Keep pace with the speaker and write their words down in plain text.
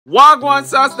Wagwan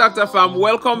Sauce Dackta fam,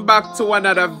 welcome back to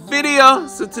another video.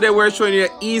 So today we're showing you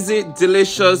an easy,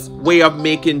 delicious way of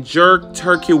making jerk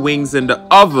turkey wings in the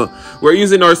oven. We're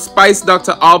using our Sauce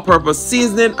Dackta all-purpose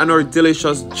seasoning and our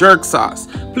delicious jerk sauce.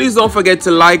 Please don't forget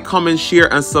to like, comment,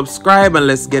 share, and subscribe, and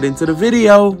let's get into the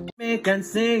video. Make and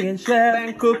sing and share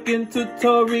and cooking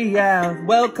tutorial.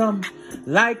 Welcome,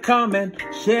 like, comment,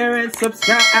 share, and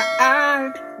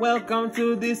subscribe. Welcome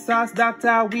to the Sauce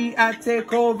Dackta. We are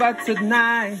take over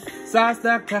tonight. Sauce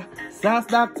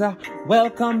Dackta.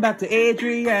 Welcome back to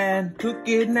Adrian,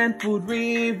 cooking and food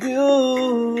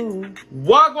review.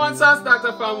 Wagwan Sauce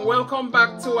Dackta fam, welcome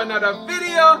back to another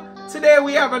video. Today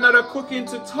we have another cooking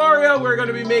tutorial. We're going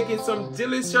to be making some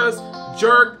delicious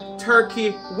jerk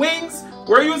turkey wings.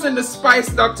 We're using the Sauce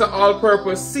Dackta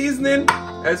all-purpose seasoning.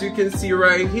 As you can see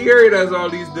right here, it has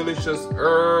all these delicious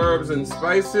herbs and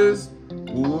spices.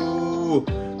 Ooh,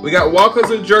 we got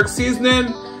walkerswood jerk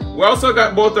seasoning. We also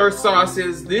got both our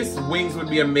sauces. These wings would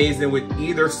be amazing with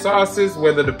either sauces,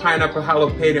 whether the pineapple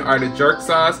jalapeno or the jerk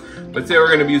sauce. But today we're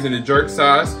going to be using the jerk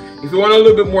sauce. If you want a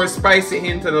little bit more spicy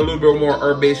hint and a little bit more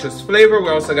herbaceous flavor, we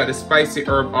also got the spicy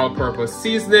herb all-purpose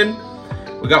seasoning.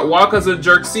 We got walkerswood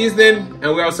jerk seasoning,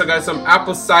 and we also got some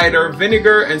apple cider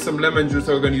vinegar and some lemon juice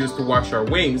that we're going to use to wash our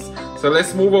wings. So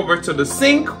let's move over to the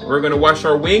sink. We're going to wash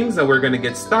our wings and we're going to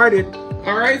get started.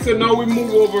 Alright, so now we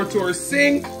move over to our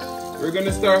sink. We're going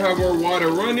to start have our water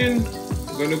running.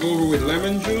 We're going to go over with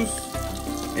lemon juice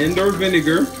and our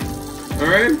vinegar.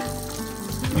 Alright,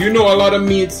 you know a lot of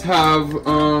meats have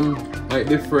like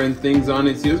different things on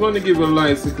it, so you just want to give a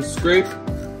nice little scrape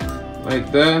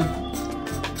like that.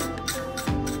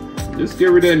 Just get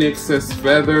rid of any excess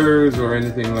feathers or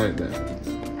anything like that.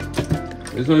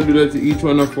 Just want to do that to each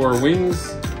one of our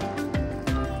wings.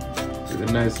 Get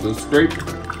a nice little scrape.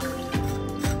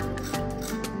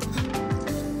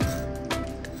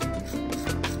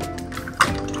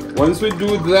 Once we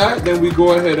do that, then we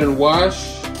go ahead and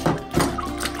wash.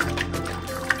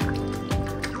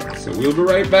 So we'll be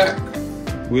right back.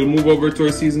 We'll move over to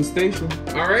our season station.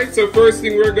 Alright, so first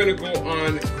thing we're gonna go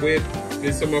on with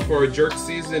is some of our jerk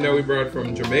seasoning that we brought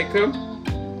from Jamaica.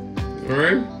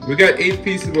 Alright, we got 8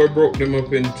 pieces, but we broke them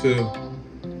up into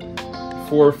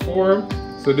 4.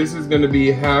 So this is gonna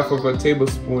be half of a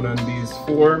tablespoon on these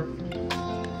 4.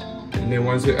 And then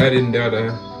once we add in the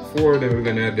other 4, then we're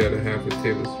gonna add the other half a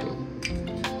tablespoon.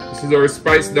 This is our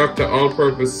Sauce Dackta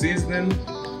all-purpose seasoning.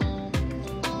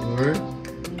 Alright.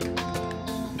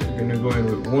 We're gonna go in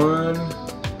with 1.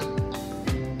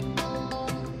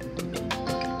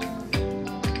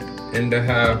 And a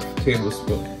half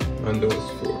tablespoon on those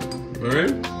 4.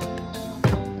 Alright?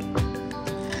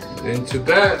 Into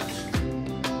that,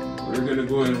 we're gonna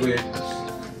go in with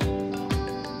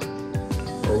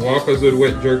our walkerswood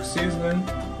wet jerk seasoning.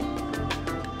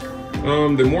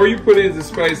 The more you put in, the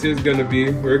spicier it's gonna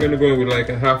be. We're gonna go in with like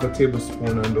a half a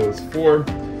tablespoon on those 4,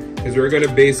 because we're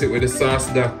gonna base it with the Sauce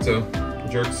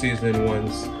Dackta jerk seasoning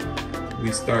once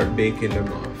we start baking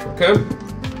them off. Okay?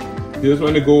 You just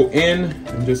want to go in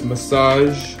and just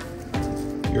massage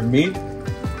your meat.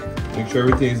 Make sure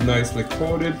everything is nicely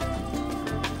coated.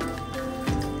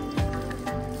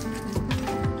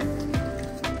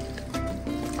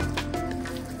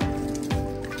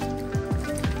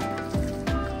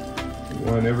 You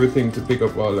want everything to pick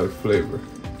up all that flavor.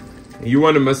 And you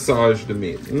want to massage the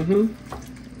meat.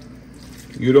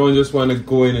 You don't just want to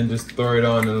go in and just throw it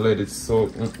on and let it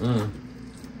soak.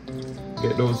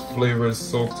 Get those flavors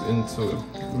soaked into it.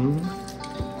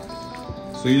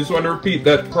 So you just want to repeat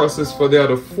that process for the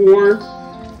other 4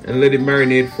 and let it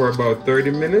marinate for about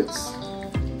 30 minutes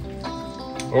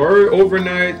or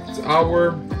overnight,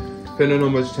 hour, depending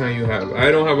on how much time you have.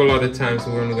 I don't have a lot of time, so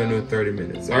we're only going to do 30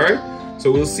 minutes. Alright, so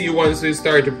we'll see you once we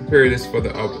start to prepare this for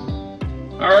the oven.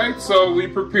 Alright, so we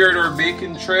prepared our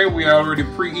baking tray. We already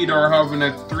preheat our oven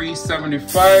at 375.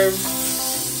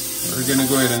 We're going to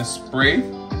go ahead and spray.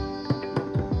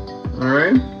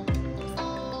 Alright,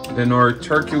 then our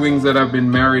turkey wings that have been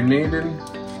marinated,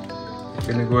 we're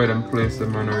gonna go ahead and place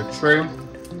them on our tray.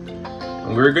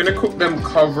 And we're gonna cook them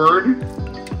covered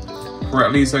for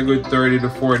at least a good 30 to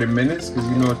 40 minutes, because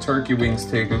you know turkey wings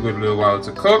take a good little while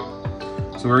to cook.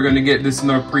 So we're gonna get this in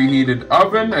our preheated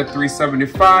oven at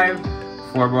 375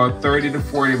 for about 30 to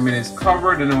 40 minutes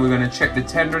covered, and then we're gonna check the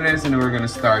tenderness, and then we're gonna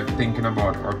start thinking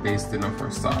about our basting of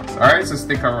our sauce. Alright, so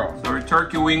stick around. So our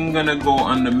turkey wing gonna go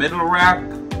on the middle rack.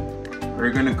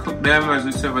 We're gonna cook them, as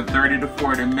we said, for 30 to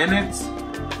 40 minutes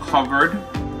covered.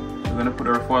 We're gonna put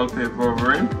our foil paper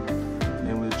over it, and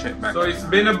then we'll check back. So it's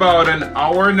been about an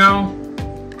hour now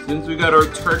since we got our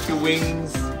turkey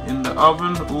wings in the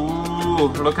oven. Ooh,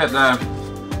 look at that.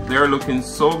 They're looking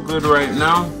so good right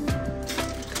now.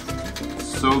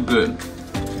 So good.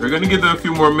 We're gonna give them a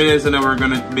few more minutes and then we're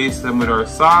gonna baste them with our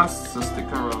sauce, so stick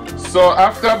around. So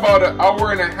after about an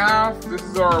hour and a half, this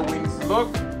is our wings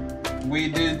look. We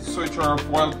did switch our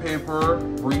foil paper,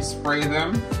 respray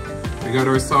them. We got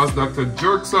our Sauce Dackta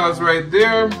jerk sauce right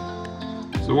there.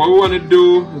 So what we wanna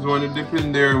do is we wanna dip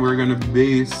in there and we're gonna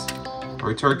baste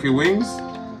our turkey wings.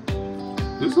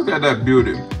 Just look at that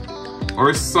beauty.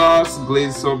 Our sauce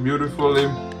glazed so beautifully.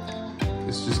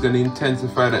 It's just gonna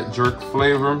intensify that jerk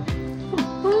flavor.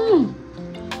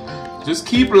 Just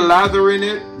keep lathering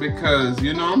it because,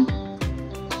 you know,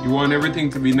 you want everything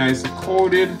to be nice and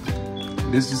coated.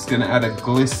 This is gonna add a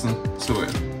glisten to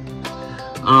it.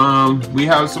 We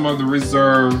have some of the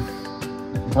reserve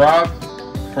broth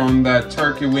from that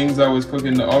turkey wings I was cooking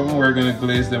in the oven. We're gonna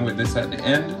glaze them with this at the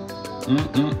end.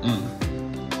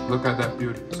 Look at that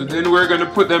beauty. So then we're gonna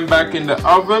put them back in the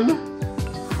oven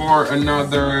for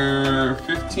another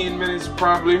 15 minutes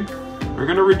probably. We're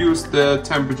gonna reduce the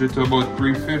temperature to about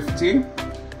 350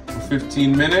 for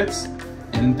 15 minutes.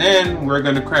 And then we're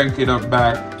gonna crank it up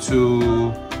back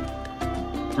to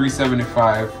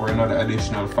 375 for another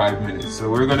additional 5 minutes. So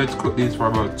we're gonna cook these for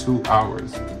about 2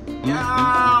 hours.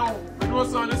 Yow! It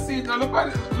was on the seat. Now look at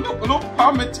it. Look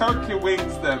how many turkey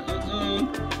wings them.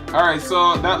 All right,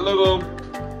 so that little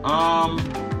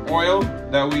oil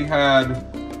that we had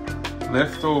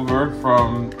left over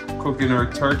from cooking our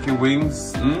turkey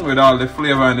wings with all the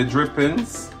flavor and the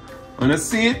drippings. Wanna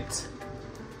see it?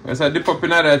 As I dip up in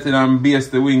that and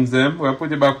baste the wings them, we'll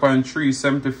put it back on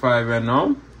 375 and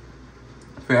now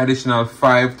for additional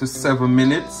 5 to 7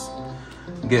 minutes.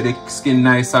 Get the skin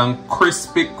nice and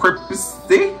crispy.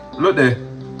 Look there.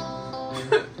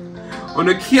 When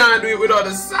you can't do it without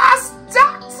the Sauce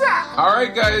Dackta.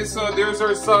 Alright guys, so there's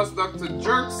our Sauce Dackta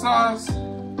jerk sauce.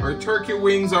 Our turkey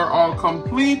wings are all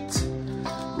complete.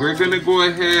 We're gonna go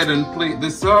ahead and plate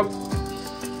this up.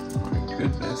 Oh my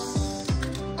goodness.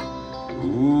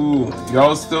 Ooh,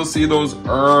 y'all still see those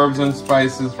herbs and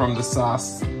spices from the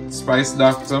Sauce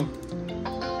Dackta.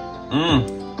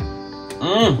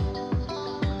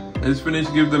 Let's finish,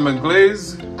 give them a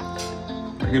glaze.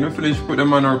 We're gonna finish, put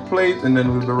them on our plate, and then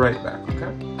we'll be right back,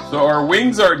 okay? So our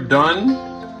wings are done.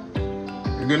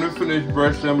 We're gonna finish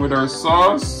brush them with our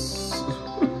sauce.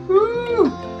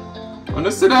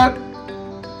 Wanna see that?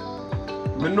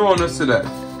 I know I wanna see that.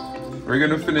 We're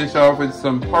gonna finish off with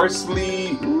some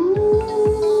parsley.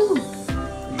 Ooh.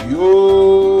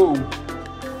 Yo.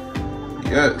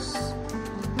 Yes.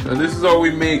 So this is how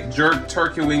we make jerk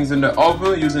turkey wings in the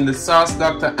oven using the Sauce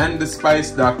Dackta and the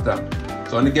Spice Dackta.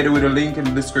 So I'm gonna get it with a link in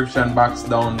the description box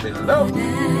down below.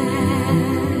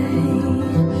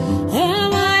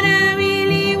 What I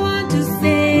really want to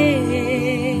say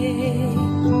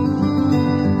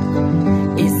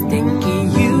is thank you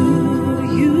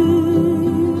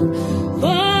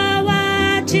for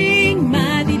watching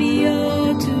my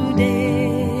video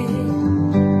today.